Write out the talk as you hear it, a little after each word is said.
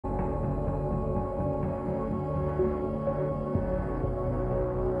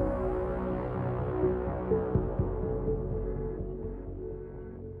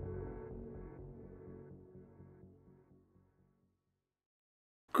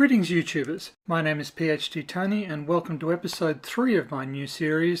Greetings YouTubers, my name is PhD Tony and welcome to episode 3 of my new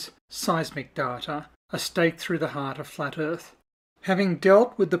series, Seismic Data, a stake through the heart of Flat Earth. Having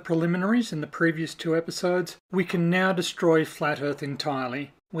dealt with the preliminaries in the previous 2 episodes, we can now destroy Flat Earth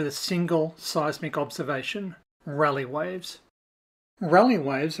entirely with a single seismic observation, Rayleigh waves. Rayleigh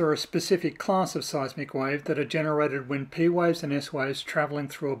waves are a specific class of seismic wave that are generated when P waves and S waves travelling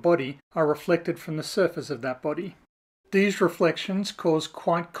through a body are reflected from the surface of that body. These reflections cause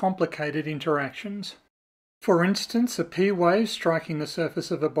quite complicated interactions. For instance, a P wave striking the surface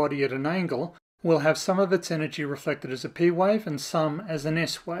of a body at an angle will have some of its energy reflected as a P wave and some as an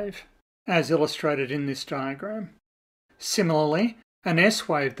S wave, as illustrated in this diagram. Similarly, an S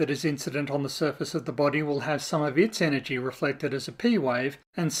wave that is incident on the surface of the body will have some of its energy reflected as a P wave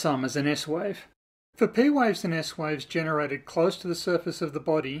and some as an S wave. For P waves and S waves generated close to the surface of the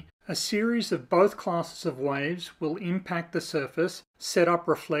body, a series of both classes of waves will impact the surface, set up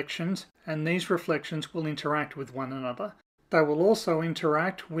reflections, and these reflections will interact with one another. They will also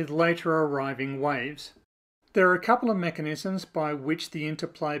interact with later arriving waves. There are a couple of mechanisms by which the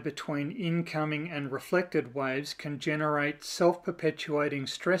interplay between incoming and reflected waves can generate self-perpetuating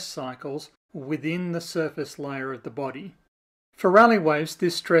stress cycles within the surface layer of the body. For Rayleigh waves,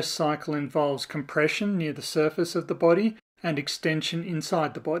 this stress cycle involves compression near the surface of the body and extension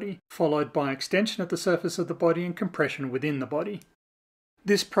inside the body, followed by extension at the surface of the body and compression within the body.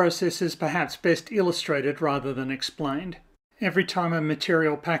 This process is perhaps best illustrated rather than explained. Every time a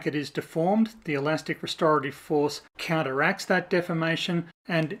material packet is deformed, the elastic restorative force counteracts that deformation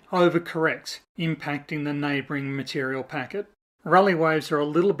and overcorrects, impacting the neighbouring material packet. Rayleigh waves are a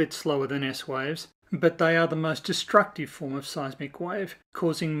little bit slower than S waves, but they are the most destructive form of seismic wave,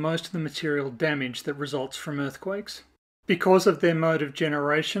 causing most of the material damage that results from earthquakes. Because of their mode of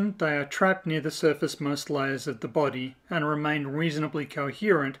generation, they are trapped near the surface-most layers of the body and remain reasonably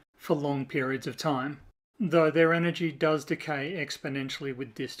coherent for long periods of time, though their energy does decay exponentially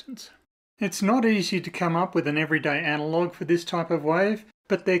with distance. It's not easy to come up with an everyday analogue for this type of wave,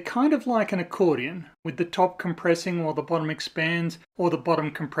 but they're kind of like an accordion, with the top compressing while the bottom expands, or the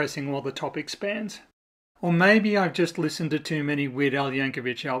bottom compressing while the top expands. Or maybe I've just listened to too many Weird Al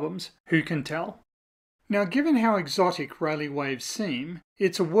Yankovic albums, who can tell? Now, given how exotic Rayleigh waves seem,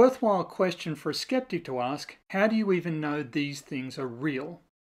 it's a worthwhile question for a skeptic to ask, how do you even know these things are real?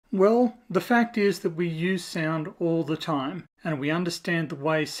 Well, the fact is that we use sound all the time, and we understand the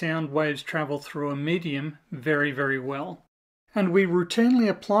way sound waves travel through a medium very, very well. And we routinely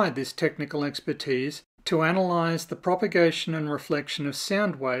apply this technical expertise to analyze the propagation and reflection of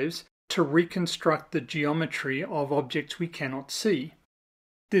sound waves to reconstruct the geometry of objects we cannot see.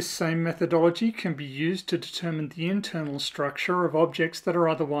 This same methodology can be used to determine the internal structure of objects that are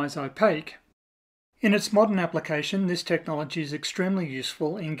otherwise opaque. In its modern application, this technology is extremely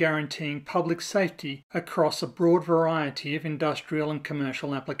useful in guaranteeing public safety across a broad variety of industrial and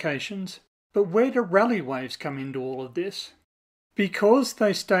commercial applications. But where do Rayleigh waves come into all of this? Because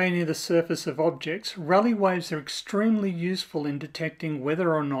they stay near the surface of objects, Rayleigh waves are extremely useful in detecting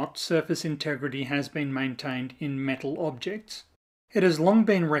whether or not surface integrity has been maintained in metal objects. It has long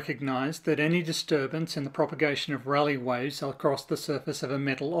been recognized that any disturbance in the propagation of Rayleigh waves across the surface of a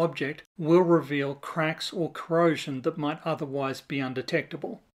metal object will reveal cracks or corrosion that might otherwise be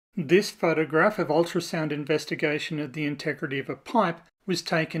undetectable. This photograph of ultrasound investigation of the integrity of a pipe was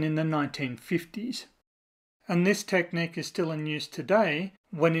taken in the 1950s. And this technique is still in use today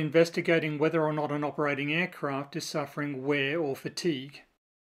when investigating whether or not an operating aircraft is suffering wear or fatigue.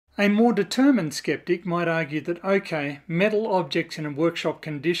 A more determined skeptic might argue that, okay, metal objects in workshop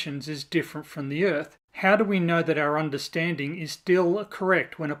conditions is different from the Earth. How do we know that our understanding is still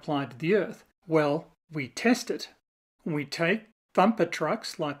correct when applied to the Earth? Well, we test it. We take thumper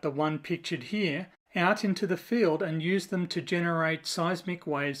trucks, like the one pictured here, out into the field and use them to generate seismic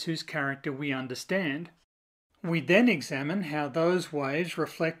waves whose character we understand. We then examine how those waves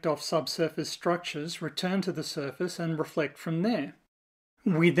reflect off subsurface structures, return to the surface, and reflect from there.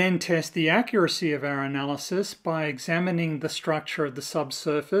 We then test the accuracy of our analysis by examining the structure of the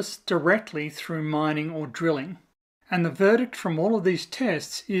subsurface directly through mining or drilling. And the verdict from all of these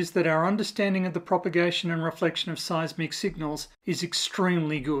tests is that our understanding of the propagation and reflection of seismic signals is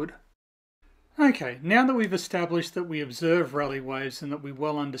extremely good. Okay, now that we've established that we observe Rayleigh waves and that we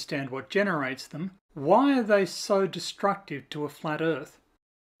well understand what generates them, why are they so destructive to a flat Earth?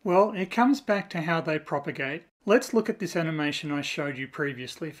 Well, it comes back to how they propagate. Let's look at this animation I showed you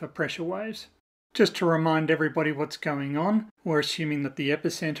previously for pressure waves. Just to remind everybody what's going on, we're assuming that the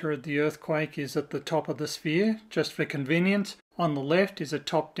epicenter of the earthquake is at the top of the sphere, just for convenience. On the left is a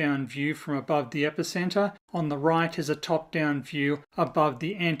top-down view from above the epicenter. On the right is a top-down view above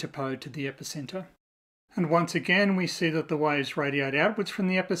the antipode to the epicenter. And once again, we see that the waves radiate outwards from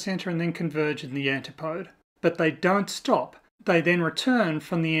the epicenter and then converge in the antipode. But they don't stop. They then return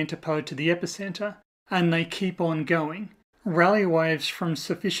from the antipode to the epicenter, and they keep on going. Rayleigh waves from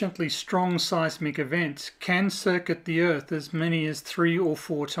sufficiently strong seismic events can circuit the Earth as many as 3 or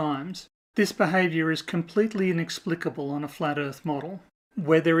 4 times. This behavior is completely inexplicable on a flat Earth model,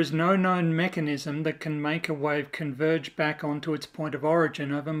 where there is no known mechanism that can make a wave converge back onto its point of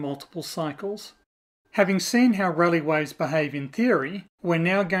origin over multiple cycles. Having seen how Rayleigh waves behave in theory, we're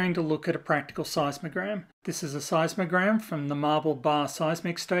now going to look at a practical seismogram. This is a seismogram from the Marble Bar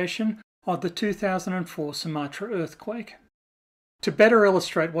seismic station of the 2004 Sumatra earthquake. To better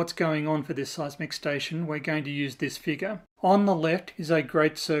illustrate what's going on for this seismic station, we're going to use this figure. On the left is a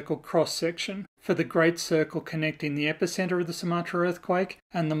great circle cross-section for the great circle connecting the epicenter of the Sumatra earthquake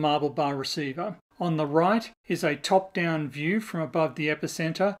and the Marble Bar receiver. On the right is a top-down view from above the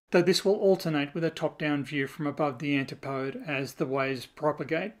epicenter, though this will alternate with a top-down view from above the antipode as the waves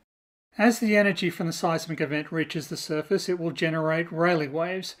propagate. As the energy from the seismic event reaches the surface, it will generate Rayleigh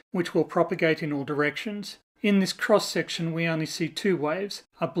waves, which will propagate in all directions. In this cross-section, we only see 2 waves,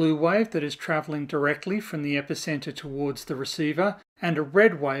 a blue wave that is travelling directly from the epicenter towards the receiver, and a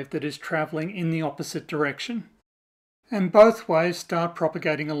red wave that is travelling in the opposite direction. And both waves start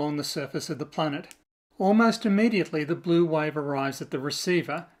propagating along the surface of the planet. Almost immediately, the blue wave arrives at the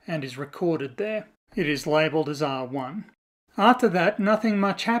receiver and is recorded there. It is labelled as R1. After that, nothing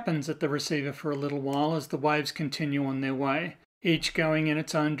much happens at the receiver for a little while as the waves continue on their way, each going in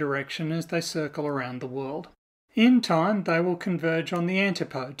its own direction as they circle around the world. In time, they will converge on the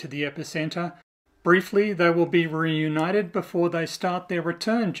antipode to the epicenter. Briefly, they will be reunited before they start their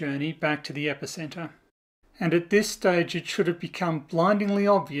return journey back to the epicenter. And at this stage, it should have become blindingly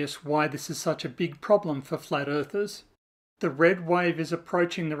obvious why this is such a big problem for flat earthers. The red wave is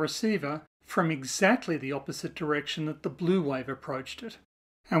approaching the receiver from exactly the opposite direction that the blue wave approached it.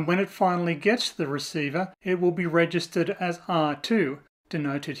 And when it finally gets to the receiver, it will be registered as R2,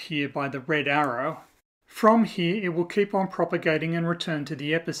 denoted here by the red arrow. From here, it will keep on propagating and return to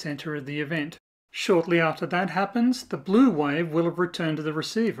the epicenter of the event. Shortly after that happens, the blue wave will have returned to the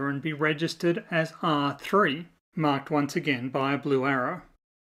receiver and be registered as R3, marked once again by a blue arrow.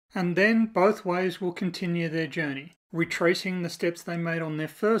 And then both waves will continue their journey, retracing the steps they made on their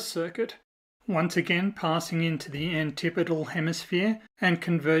first circuit, once again passing into the antipodal hemisphere and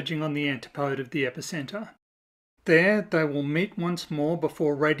converging on the antipode of the epicenter. There they will meet once more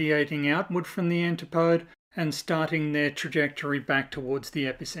before radiating outward from the antipode and starting their trajectory back towards the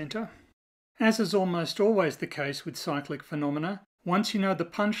epicenter. As is almost always the case with cyclic phenomena, once you know the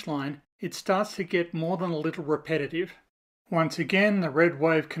punchline, it starts to get more than a little repetitive. Once again, the red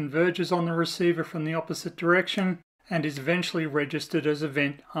wave converges on the receiver from the opposite direction and is eventually registered as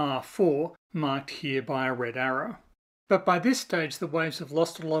event R4, marked here by a red arrow. But by this stage, the waves have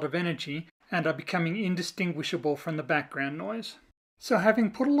lost a lot of energy and are becoming indistinguishable from the background noise. So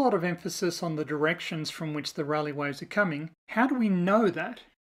having put a lot of emphasis on the directions from which the Rayleigh waves are coming, how do we know that?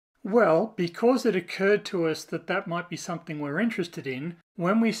 Well, because it occurred to us that that might be something we're interested in,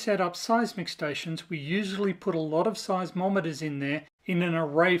 when we set up seismic stations, we usually put a lot of seismometers in there in an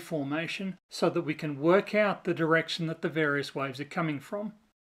array formation so that we can work out the direction that the various waves are coming from.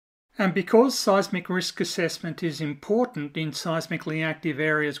 And because seismic risk assessment is important in seismically active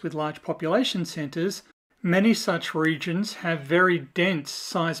areas with large population centres, many such regions have very dense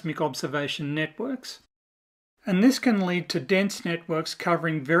seismic observation networks. And this can lead to dense networks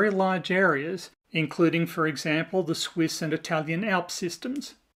covering very large areas, including, for example, the Swiss and Italian Alp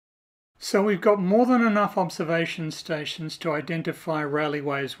systems. So we've got more than enough observation stations to identify Rayleigh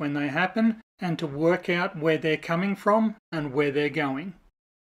waves when they happen and to work out where they're coming from and where they're going.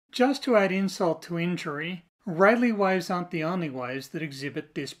 Just to add insult to injury, Rayleigh waves aren't the only waves that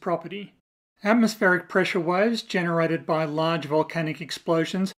exhibit this property. Atmospheric pressure waves generated by large volcanic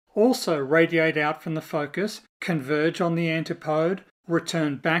explosions also radiate out from the focus, converge on the antipode,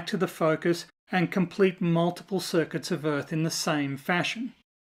 return back to the focus, and complete multiple circuits of Earth in the same fashion.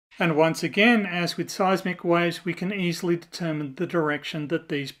 And once again, as with seismic waves, we can easily determine the direction that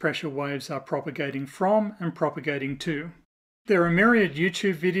these pressure waves are propagating from and propagating to. There are myriad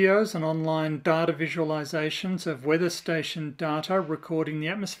YouTube videos and online data visualizations of weather station data recording the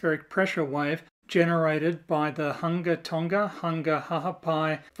atmospheric pressure wave generated by the Hunga Tonga Hunga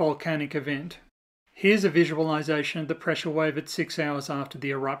Hahapai volcanic event. Here's a visualization of the pressure wave at 6 hours after the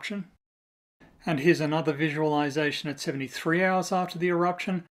eruption. And here's another visualization at 73 hours after the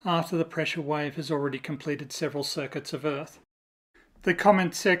eruption, after the pressure wave has already completed several circuits of Earth. The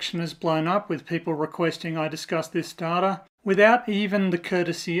comment section is blown up with people requesting I discuss this data without even the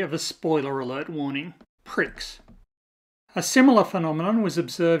courtesy of a spoiler alert warning. Pricks. A similar phenomenon was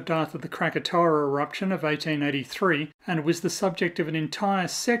observed after the Krakatoa eruption of 1883 and was the subject of an entire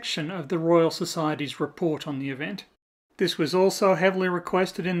section of the Royal Society's report on the event. This was also heavily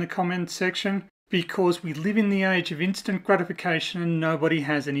requested in the comments section because we live in the age of instant gratification and nobody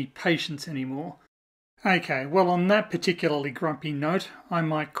has any patience anymore. Okay, well on that particularly grumpy note, I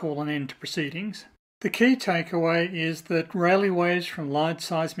might call an end to proceedings. The key takeaway is that Rayleigh waves from large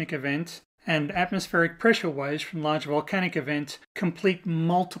seismic events and atmospheric pressure waves from large volcanic events complete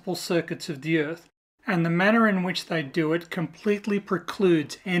multiple circuits of the Earth, and the manner in which they do it completely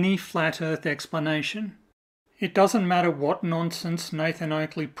precludes any flat Earth explanation. It doesn't matter what nonsense Nathan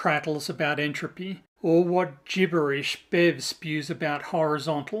Oakley prattles about entropy, or what gibberish Bev spews about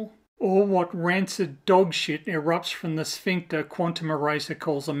horizontal, or what rancid dog shit erupts from the sphincter quantum eraser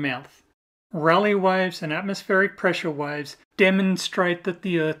calls a mouth. Rayleigh waves and atmospheric pressure waves demonstrate that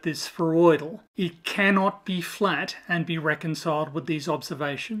the Earth is spheroidal. It cannot be flat and be reconciled with these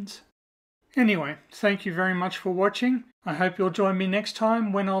observations. Anyway, thank you very much for watching. I hope you'll join me next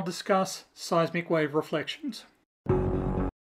time when I'll discuss seismic wave reflections.